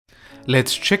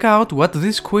let's check out what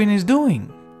this queen is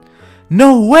doing.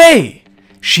 No way!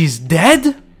 She's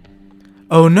dead?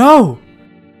 Oh no!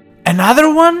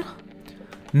 Another one?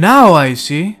 Now I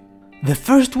see. The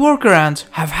first worker ants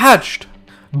have hatched.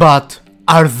 But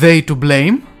are they to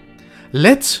blame?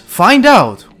 Let's find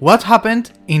out what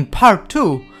happened in part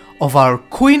 2 of our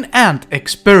Queen Ant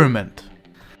experiment.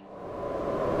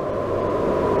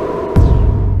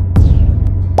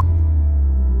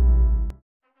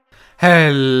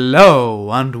 Hello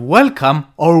and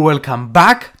welcome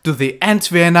back to the Ants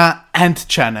Vienna Ant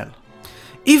channel.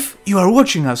 If you are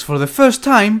watching us for the first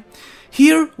time,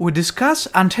 here we discuss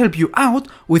and help you out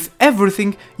with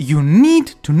everything you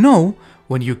need to know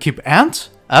when you keep ants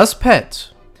as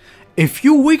pets. A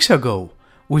few weeks ago,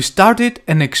 we started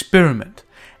an experiment,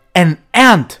 an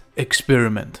ant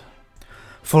experiment.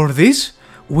 For this,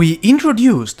 we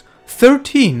introduced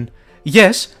 13,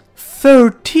 yes,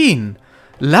 13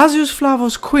 Lasius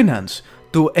Flavus Queen Ants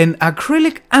to an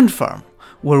acrylic ant farm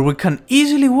where we can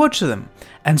easily watch them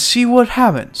and see what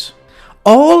happens.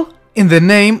 All in the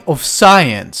name of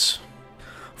science.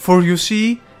 For you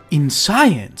see, in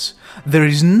science, there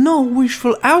is no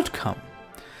wishful outcome.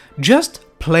 Just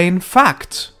plain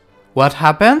facts. What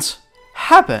happens,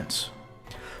 happens.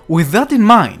 With that in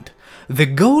mind, the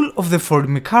goal of the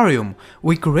formicarium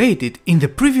we created in the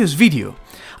previous video,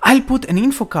 I'll put an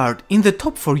info card in the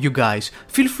top for you guys,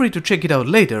 feel free to check it out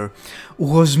later,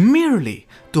 was merely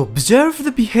to observe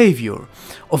the behavior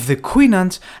of the queen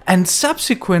ants and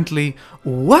subsequently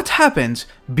what happens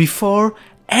before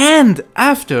and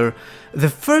after the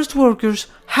first workers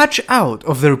hatch out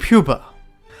of their pupa.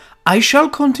 I shall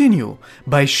continue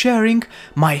by sharing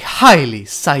my highly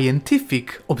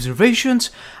scientific observations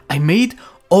I made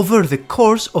over the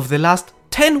course of the last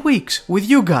 10 weeks with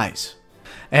you guys.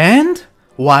 And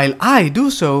while I do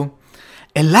so,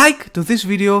 a like to this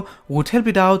video would help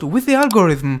it out with the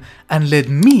algorithm and let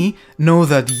me know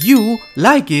that you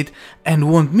like it and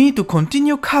want me to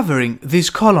continue covering this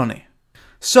colony.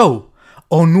 So,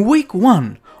 on week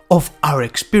 1 of our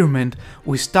experiment,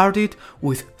 we started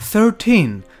with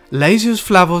 13 Lasius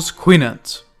Flavus Queen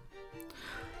Ants.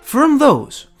 From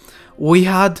those, we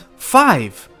had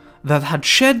 5 that had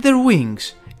shed their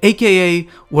wings, aka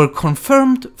were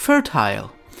confirmed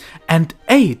fertile, and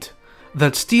 8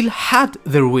 that still had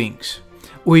their wings,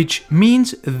 which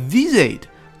means these 8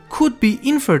 could be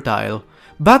infertile,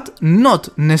 but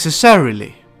not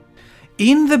necessarily.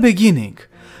 In the beginning,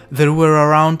 there were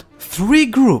around 3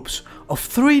 groups of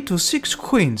 3 to 6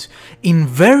 queens in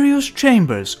various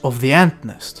chambers of the ant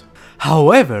nest.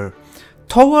 However,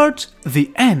 towards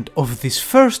the end of this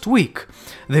first week,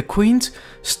 the queens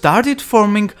started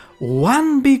forming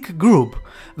one big group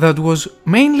that was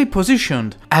mainly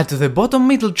positioned at the bottom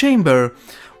middle chamber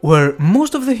where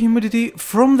most of the humidity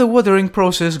from the watering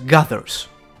process gathers.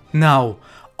 Now,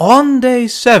 on day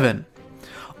 7,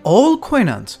 all queen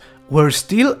ants were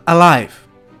still alive.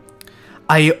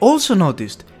 I also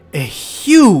noticed a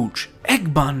huge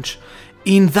egg bunch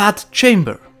in that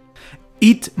chamber.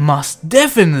 It must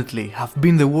definitely have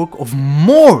been the work of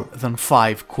more than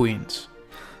 5 queens.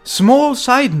 Small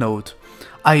side note,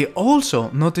 I also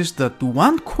noticed that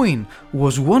one queen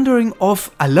was wandering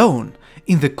off alone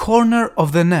in the corner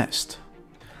of the nest.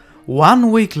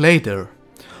 1 week later,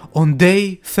 on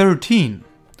day 13,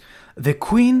 the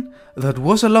queen that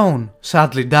was alone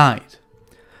sadly died,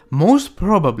 most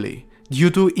probably due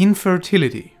to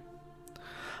infertility.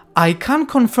 I can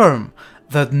confirm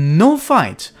that no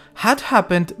fights had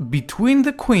happened between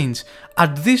the queens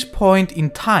at this point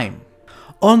in time.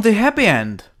 On the happy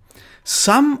end,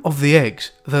 some of the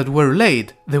eggs that were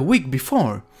laid the week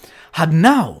before had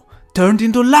now turned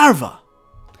into larvae,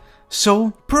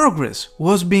 so progress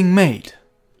was being made.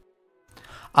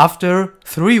 After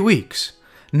 3 weeks,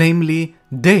 namely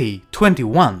day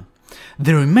 21,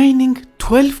 the remaining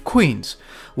 12 queens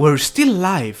were still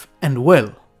alive and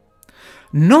well.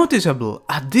 Noticeable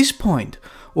at this point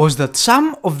was that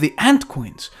some of the ant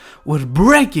queens were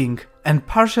breaking and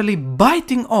partially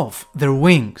biting off their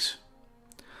wings.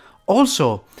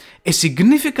 Also, a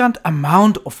significant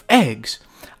amount of eggs,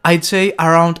 I'd say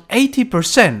around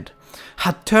 80%,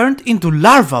 had turned into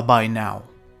larvae by now.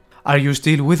 Are you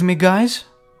still with me, guys?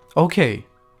 Okay.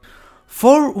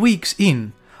 4 weeks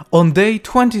in, on day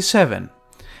 27,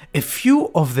 a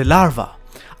few of the larvae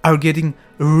are getting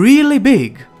really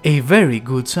big, a very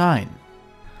good sign.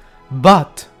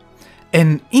 But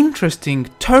an interesting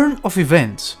turn of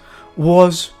events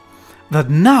was that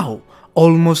now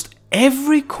almost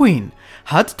every queen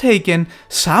had taken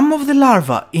some of the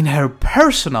larvae in her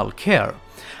personal care,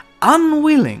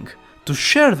 unwilling to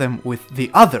share them with the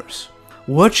others,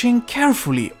 watching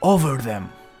carefully over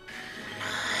them.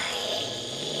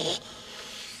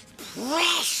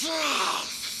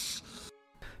 Restless.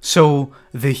 So,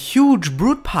 the huge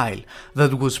brood pile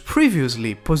that was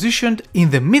previously positioned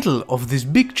in the middle of this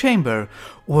big chamber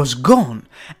was gone,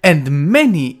 and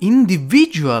many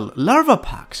individual larva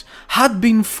packs had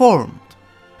been formed.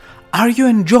 Are you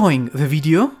enjoying the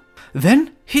video?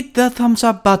 Then hit that thumbs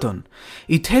up button.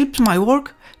 It helps my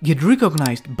work get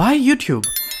recognized by YouTube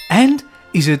and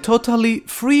is a totally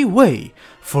free way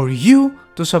for you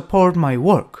to support my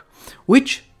work,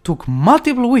 which took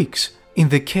multiple weeks in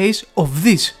the case of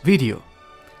this video.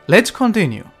 Let's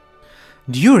continue.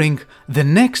 During the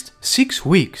next 6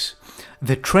 weeks,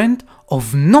 the trend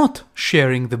of not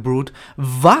sharing the brood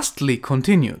vastly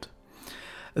continued.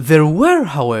 There were,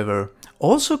 however,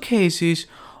 also cases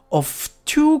of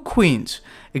 2 queens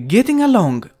getting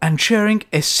along and sharing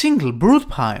a single brood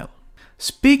pile.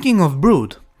 Speaking of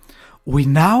brood, we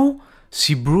now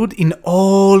see brood in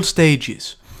all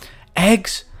stages: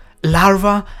 eggs,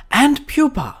 larvae and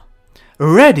pupa,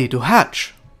 ready to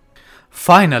hatch.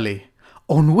 Finally,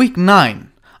 on week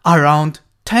 9, around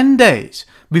 10 days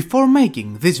before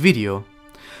making this video,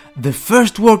 the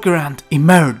first worker ant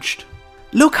emerged.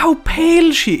 Look how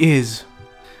pale she is!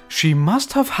 She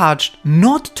must have hatched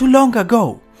not too long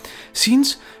ago,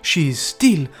 since she is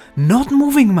still not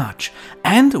moving much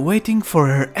and waiting for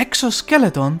her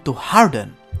exoskeleton to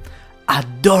harden.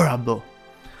 Adorable!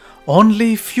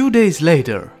 Only a few days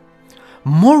later,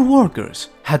 more workers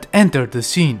had entered the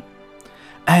scene,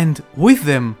 and with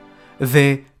them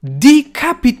the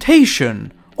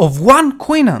decapitation of one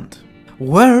queen ant.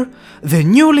 Were the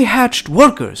newly hatched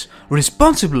workers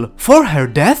responsible for her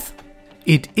death?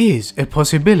 It is a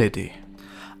possibility.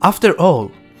 After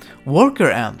all, worker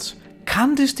ants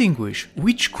can distinguish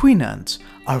which queen ants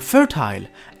are fertile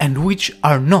and which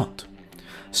are not.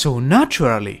 So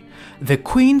naturally, the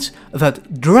queens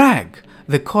that drag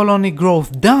the colony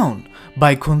growth down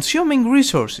by consuming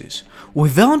resources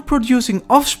without producing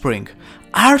offspring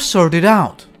are sorted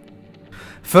out.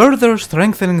 Further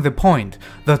strengthening the point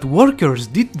that workers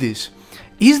did this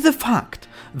is the fact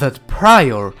that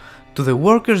prior to the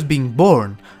workers being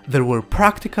born, there were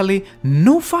practically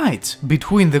no fights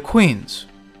between the queens.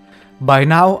 By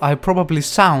now I probably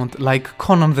sound like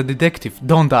Conan the Detective,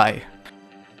 don't I?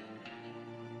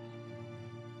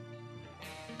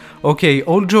 Okay,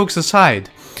 all jokes aside,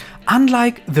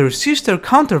 unlike their sister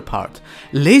counterpart,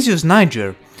 Lasius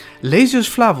niger, Lasius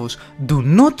Flavus do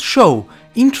not show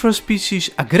intraspecies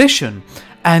aggression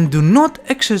and do not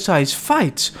exercise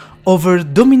fights over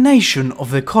domination of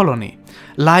the colony,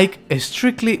 like a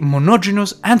strictly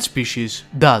monogynous ant species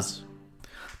does.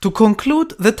 To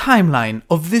conclude the timeline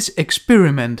of this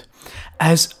experiment,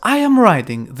 as I am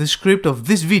writing the script of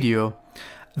this video,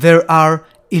 there are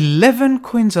 11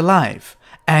 queens alive,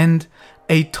 and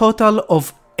a total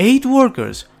of 8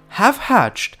 workers have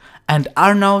hatched and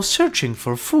are now searching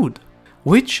for food,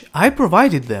 which I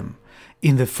provided them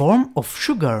in the form of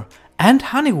sugar and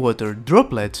honey water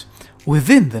droplets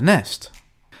within the nest.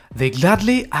 They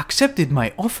gladly accepted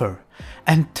my offer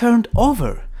and turned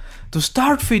over to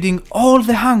start feeding all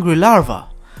the hungry larvae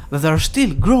that are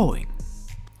still growing.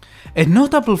 A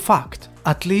notable fact,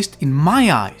 at least in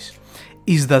my eyes,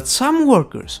 is that some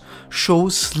workers show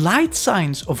slight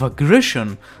signs of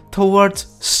aggression towards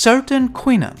certain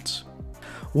queen ants.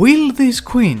 Will these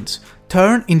queens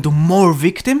turn into more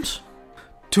victims?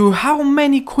 To how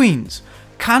many queens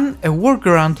can a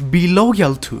worker ant be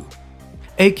loyal to?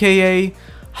 AKA,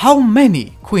 how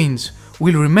many queens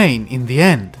will remain in the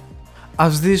end,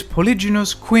 as this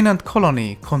polygynous queen ant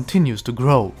colony continues to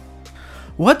grow?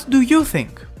 What do you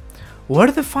think?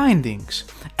 Were the findings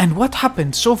and what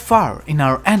happened so far in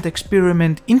our ant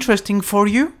experiment interesting for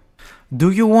you?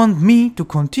 Do you want me to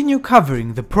continue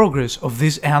covering the progress of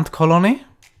this ant colony?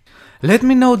 Let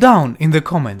me know down in the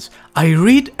comments. I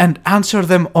read and answer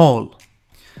them all.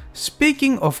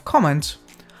 Speaking of comments,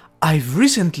 I've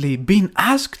recently been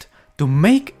asked to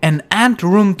make an ant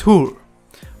room tour,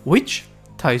 which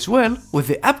ties well with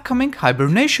the upcoming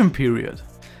hibernation period.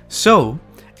 So,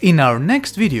 in our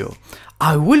next video,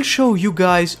 I will show you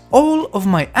guys all of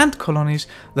my ant colonies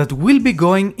that will be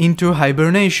going into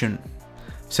hibernation.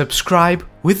 Subscribe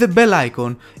with the bell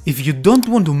icon if you don't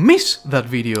want to miss that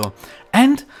video,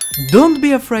 and don't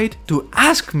be afraid to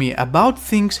ask me about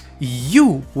things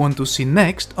you want to see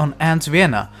next on Ants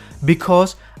Vienna,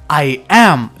 because I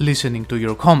am listening to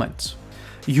your comments.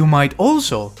 You might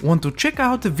also want to check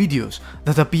out the videos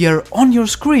that appear on your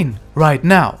screen right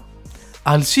now.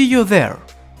 I'll see you there.